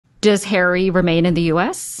does Harry remain in the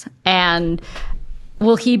US? And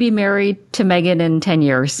will he be married to Meghan in 10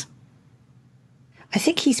 years? I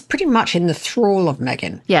think he's pretty much in the thrall of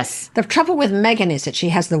Meghan. Yes. The trouble with Meghan is that she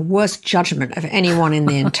has the worst judgment of anyone in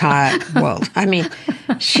the entire world. I mean,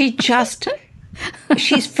 she's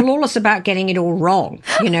flawless about getting it all wrong.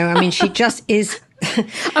 You know, I mean, she just is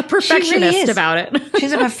a perfectionist really about it.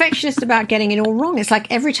 She's a perfectionist about getting it all wrong. It's like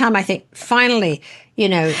every time I think, finally, you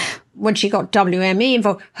know, when she got WME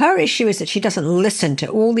involved, her issue is that she doesn't listen to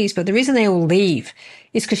all these, but the reason they all leave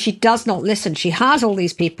is because she does not listen. She hires all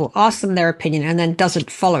these people, asks them their opinion, and then doesn't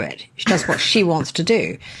follow it. She does what she wants to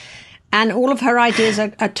do. And all of her ideas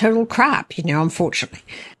are total crap, you know, unfortunately.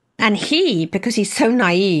 And he, because he's so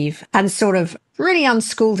naive and sort of really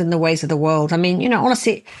unschooled in the ways of the world, I mean, you know,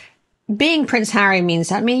 honestly, being Prince Harry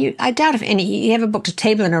means, I mean, I doubt if he ever booked a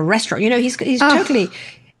table in a restaurant. You know, he's totally...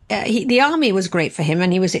 the army was great for him,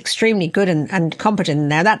 and he was extremely good and competent in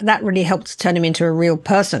there. That really helped turn him into a real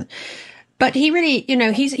person. But he really, you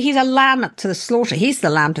know, he's a lamb to the slaughter. He's the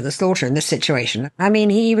lamb to the slaughter in this situation. I mean,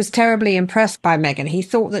 he was terribly impressed by Meghan. He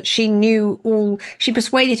thought that she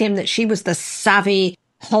persuaded him that she was the savvy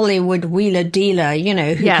Hollywood wheeler dealer, you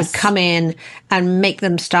know, who could come in and make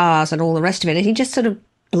them stars and all the rest of it. And he just sort of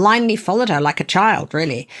blindly followed her like a child,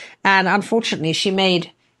 really. And unfortunately, she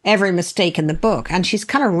made every mistake in the book, and she's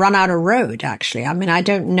kind of run out of road, actually. I mean, I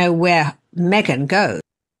don't know where Meghan goes.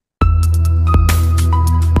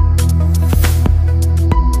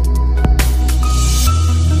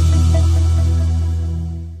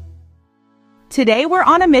 Today, we're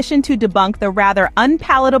on a mission to debunk the rather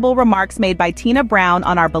unpalatable remarks made by Tina Brown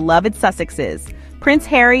on our beloved Sussexes, Prince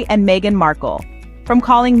Harry and Meghan Markle. From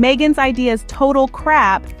calling Meghan's ideas total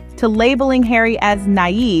crap to labeling Harry as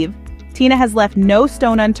naive, Tina has left no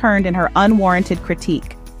stone unturned in her unwarranted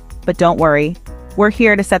critique. But don't worry, we're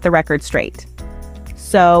here to set the record straight.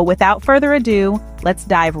 So, without further ado, let's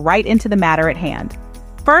dive right into the matter at hand.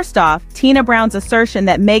 First off, Tina Brown's assertion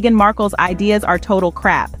that Meghan Markle's ideas are total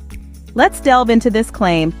crap. Let's delve into this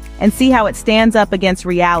claim and see how it stands up against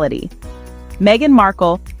reality. Meghan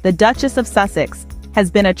Markle, the Duchess of Sussex,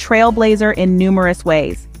 has been a trailblazer in numerous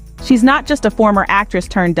ways. She's not just a former actress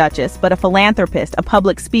turned Duchess, but a philanthropist, a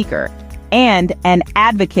public speaker, and an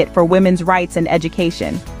advocate for women's rights and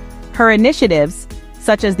education. Her initiatives,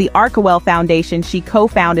 such as the Arkewell Foundation she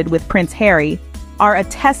co-founded with Prince Harry, are a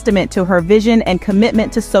testament to her vision and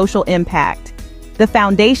commitment to social impact. The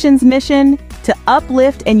Foundation's mission: to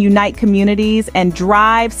uplift and unite communities and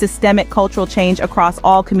drive systemic cultural change across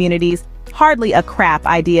all communities. Hardly a crap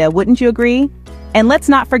idea, wouldn't you agree? And let's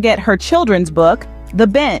not forget her children's book, The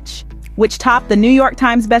Bench, which topped the New York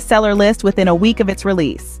Times bestseller list within a week of its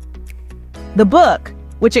release. The book,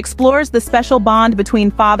 which explores the special bond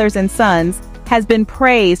between fathers and sons, has been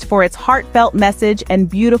praised for its heartfelt message and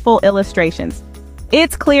beautiful illustrations.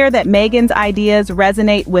 It's clear that Meghan's ideas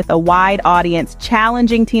resonate with a wide audience,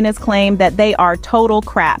 challenging Tina's claim that they are total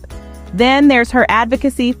crap. Then there's her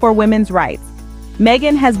advocacy for women's rights.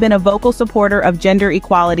 Meghan has been a vocal supporter of gender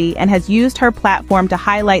equality and has used her platform to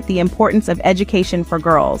highlight the importance of education for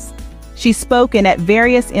girls. She's spoken at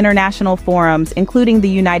various international forums, including the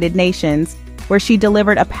United Nations, where she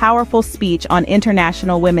delivered a powerful speech on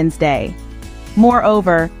International Women's Day.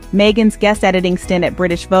 Moreover, Meghan's guest editing stint at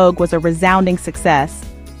British Vogue was a resounding success.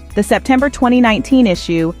 The September 2019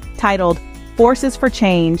 issue, titled Forces for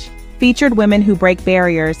Change, featured women who break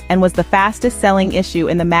barriers and was the fastest-selling issue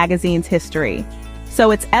in the magazine's history.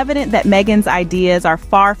 So it's evident that Meghan's ideas are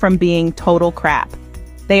far from being total crap.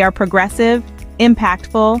 They are progressive,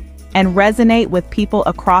 impactful, and resonate with people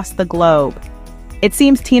across the globe. It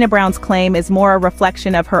seems Tina Brown's claim is more a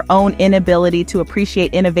reflection of her own inability to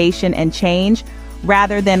appreciate innovation and change,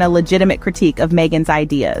 rather than a legitimate critique of Meghan's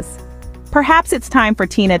ideas. Perhaps it's time for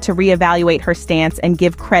Tina to reevaluate her stance and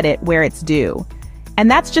give credit where it's due. And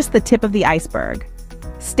that's just the tip of the iceberg.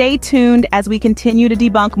 Stay tuned as we continue to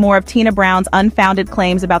debunk more of Tina Brown's unfounded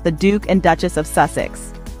claims about the Duke and Duchess of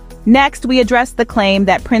Sussex. Next, we address the claim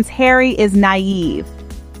that Prince Harry is naive.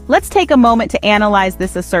 Let's take a moment to analyze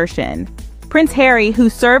this assertion. Prince Harry, who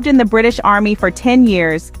served in the British Army for 10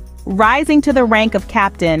 years, rising to the rank of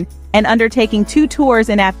captain and undertaking 2 tours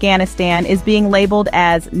in Afghanistan, is being labeled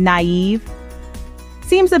as naive?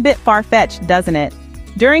 Seems a bit far-fetched, doesn't it?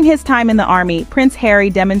 During his time in the army, Prince Harry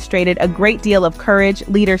demonstrated a great deal of courage,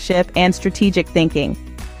 leadership, and strategic thinking,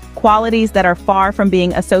 qualities that are far from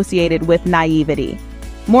being associated with naivety.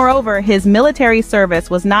 Moreover, his military service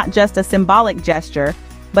was not just a symbolic gesture,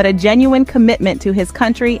 but a genuine commitment to his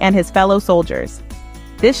country and his fellow soldiers.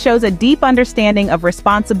 This shows a deep understanding of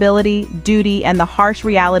responsibility, duty, and the harsh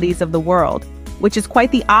realities of the world, which is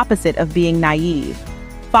quite the opposite of being naive.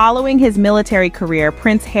 Following his military career,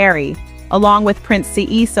 Prince Harry, along with Prince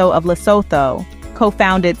Seeiso of Lesotho,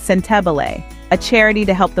 co-founded Sentebale, a charity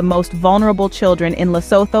to help the most vulnerable children in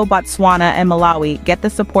Lesotho, Botswana, and Malawi get the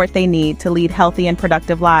support they need to lead healthy and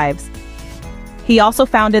productive lives. He also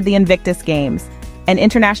founded the Invictus Games, an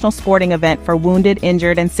international sporting event for wounded,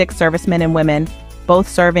 injured, and sick servicemen and women, both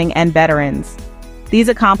serving and veterans. These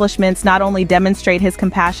accomplishments not only demonstrate his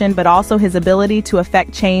compassion but also his ability to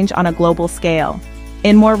affect change on a global scale.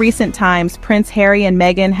 In more recent times, Prince Harry and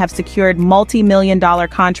Meghan have secured multi-million-dollar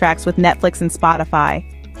contracts with Netflix and Spotify,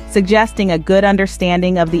 suggesting a good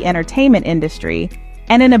understanding of the entertainment industry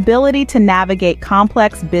and an ability to navigate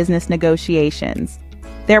complex business negotiations.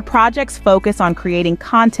 Their projects focus on creating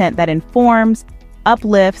content that informs,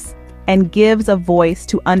 uplifts, and gives a voice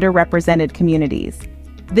to underrepresented communities.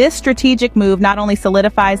 This strategic move not only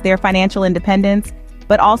solidifies their financial independence,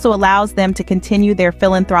 but also allows them to continue their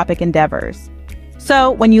philanthropic endeavors.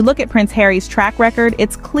 So, when you look at Prince Harry's track record,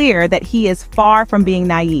 it's clear that he is far from being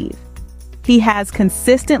naive. He has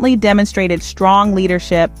consistently demonstrated strong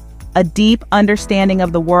leadership, a deep understanding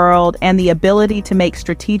of the world, and the ability to make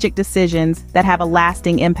strategic decisions that have a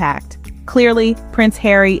lasting impact. Clearly, Prince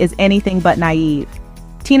Harry is anything but naive.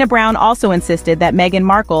 Tina Brown also insisted that Meghan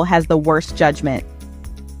Markle has the worst judgment.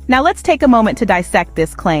 Now let's take a moment to dissect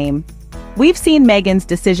this claim. We've seen Meghan's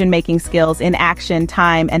decision-making skills in action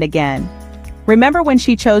time and again. Remember when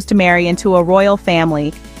she chose to marry into a royal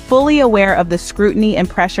family, fully aware of the scrutiny and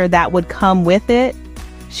pressure that would come with it?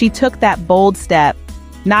 She took that bold step,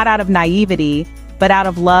 not out of naivety, but out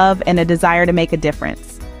of love and a desire to make a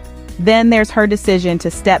difference. Then there's her decision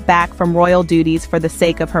to step back from royal duties for the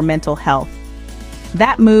sake of her mental health.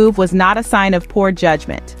 That move was not a sign of poor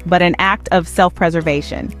judgment, but an act of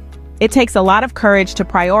self-preservation. It takes a lot of courage to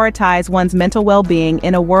prioritize one's mental well-being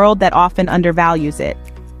in a world that often undervalues it.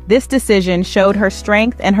 This decision showed her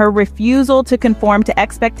strength and her refusal to conform to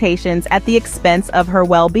expectations at the expense of her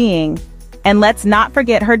well-being. And let's not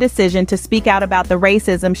forget her decision to speak out about the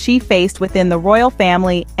racism she faced within the royal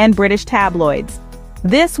family and British tabloids.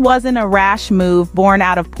 This wasn't a rash move born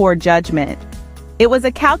out of poor judgment. It was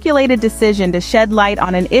a calculated decision to shed light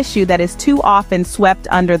on an issue that is too often swept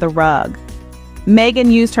under the rug.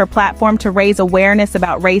 Meghan used her platform to raise awareness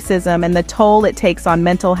about racism and the toll it takes on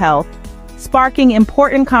mental health, sparking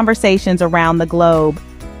important conversations around the globe.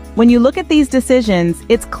 When you look at these decisions,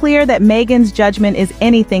 it's clear that Meghan's judgment is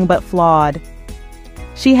anything but flawed.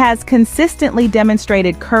 She has consistently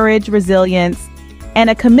demonstrated courage, resilience, and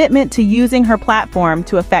a commitment to using her platform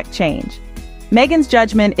to affect change. Meghan's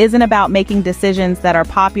judgment isn't about making decisions that are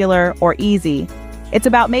popular or easy. It's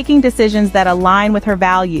about making decisions that align with her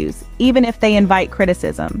values, even if they invite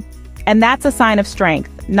criticism. And that's a sign of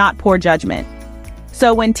strength, not poor judgment.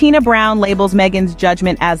 So when Tina Brown labels Meghan's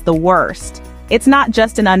judgment as the worst, it's not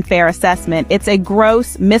just an unfair assessment, it's a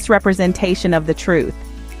gross misrepresentation of the truth.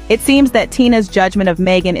 It seems that Tina's judgment of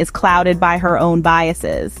Meghan is clouded by her own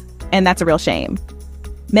biases, and that's a real shame.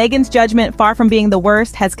 Meghan's judgment, far from being the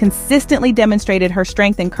worst, has consistently demonstrated her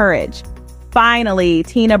strength and courage. Finally,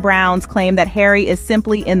 Tina Brown's claim that Harry is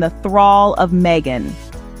simply in the thrall of Meghan.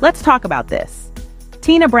 Let's talk about this.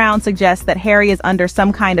 Tina Brown suggests that Harry is under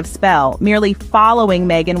some kind of spell, merely following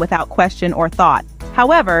Meghan without question or thought.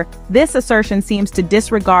 However, this assertion seems to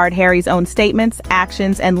disregard Harry's own statements,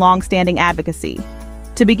 actions, and long-standing advocacy.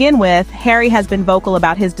 To begin with, Harry has been vocal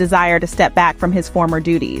about his desire to step back from his former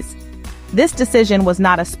duties. This decision was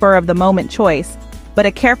not a spur-of-the-moment choice, but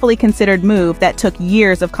a carefully considered move that took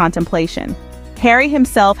years of contemplation. Harry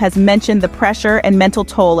himself has mentioned the pressure and mental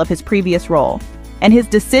toll of his previous role, and his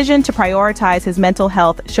decision to prioritize his mental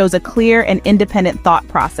health shows a clear and independent thought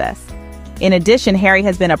process. In addition, Harry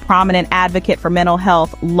has been a prominent advocate for mental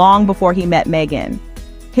health long before he met Meghan.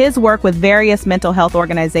 His work with various mental health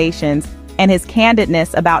organizations and his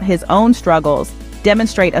candidness about his own struggles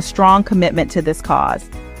demonstrate a strong commitment to this cause.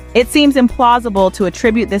 It seems implausible to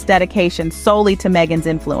attribute this dedication solely to Meghan's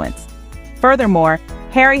influence. Furthermore,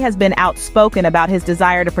 Harry has been outspoken about his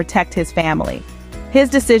desire to protect his family. His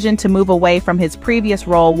decision to move away from his previous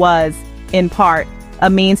role was, in part, a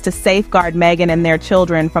means to safeguard Meghan and their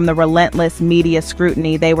children from the relentless media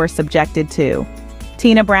scrutiny they were subjected to.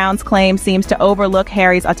 Tina Brown's claim seems to overlook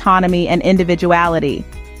Harry's autonomy and individuality.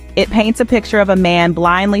 It paints a picture of a man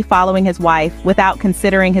blindly following his wife without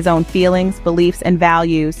considering his own feelings, beliefs, and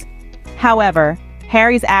values. However,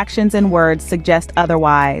 Harry's actions and words suggest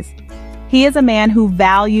otherwise. He is a man who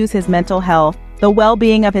values his mental health, the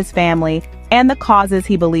well-being of his family, and the causes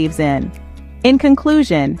he believes in. In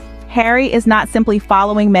conclusion, Harry is not simply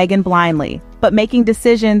following Meghan blindly, but making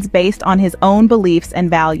decisions based on his own beliefs and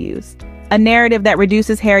values. A narrative that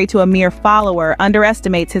reduces Harry to a mere follower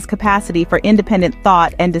underestimates his capacity for independent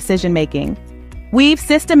thought and decision-making. We've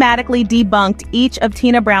systematically debunked each of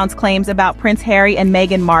Tina Brown's claims about Prince Harry and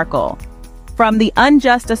Meghan Markle. From the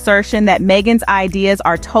unjust assertion that Meghan's ideas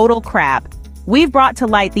are total crap, we've brought to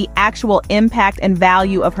light the actual impact and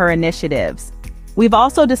value of her initiatives. We've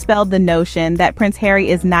also dispelled the notion that Prince Harry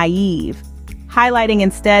is naive, highlighting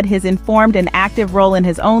instead his informed and active role in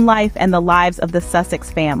his own life and the lives of the Sussex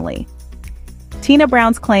family. Tina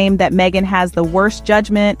Brown's claim that Meghan has the worst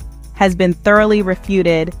judgment has been thoroughly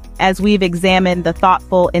refuted as we've examined the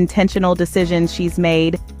thoughtful, intentional decisions she's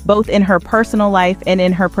made, both in her personal life and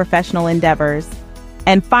in her professional endeavors.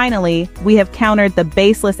 And finally, we have countered the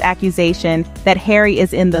baseless accusation that Harry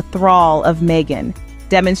is in the thrall of Meghan,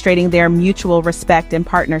 demonstrating their mutual respect and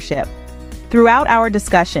partnership. Throughout our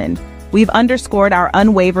discussion, we've underscored our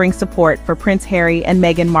unwavering support for Prince Harry and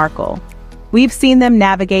Meghan Markle. We've seen them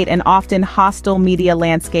navigate an often hostile media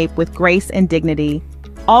landscape with grace and dignity,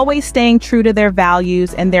 always staying true to their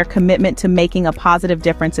values and their commitment to making a positive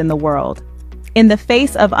difference in the world. In the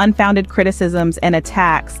face of unfounded criticisms and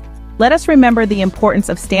attacks, let us remember the importance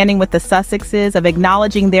of standing with the Sussexes, of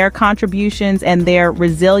acknowledging their contributions and their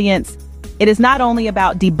resilience. It is not only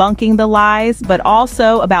about debunking the lies, but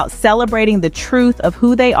also about celebrating the truth of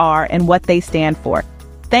who they are and what they stand for.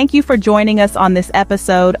 Thank you for joining us on this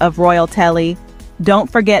episode of Royal Telly. Don't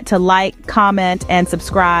forget to like, comment, and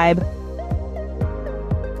subscribe.